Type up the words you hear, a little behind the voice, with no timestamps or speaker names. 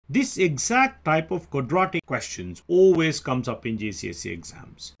This exact type of quadratic questions always comes up in GCSE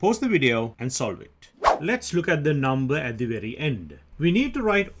exams. Pause the video and solve it. Let's look at the number at the very end. We need to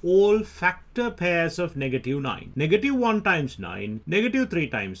write all factor pairs of -9. -1 times 9, -3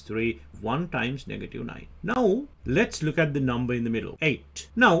 times 3, 1 times -9. Now, let's look at the number in the middle, 8.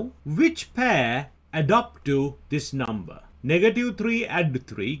 Now, which pair add up to this number? -3 add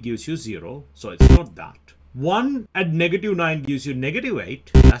 3 gives you 0, so it's not that. 1 add -9 gives you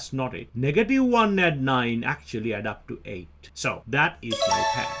 -8. That's not it. -1 add 9 actually add up to 8. So that is my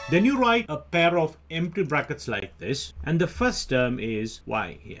pair. Then you write a pair of empty brackets like this, and the first term is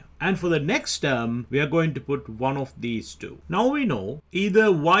y here. And for the next term, we are going to put one of these two. Now we know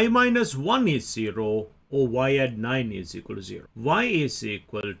either y minus 1 is 0 or y add 9 is equal to 0. Y is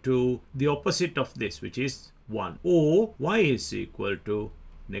equal to the opposite of this, which is 1, or y is equal to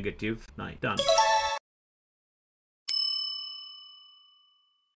 -9. Done.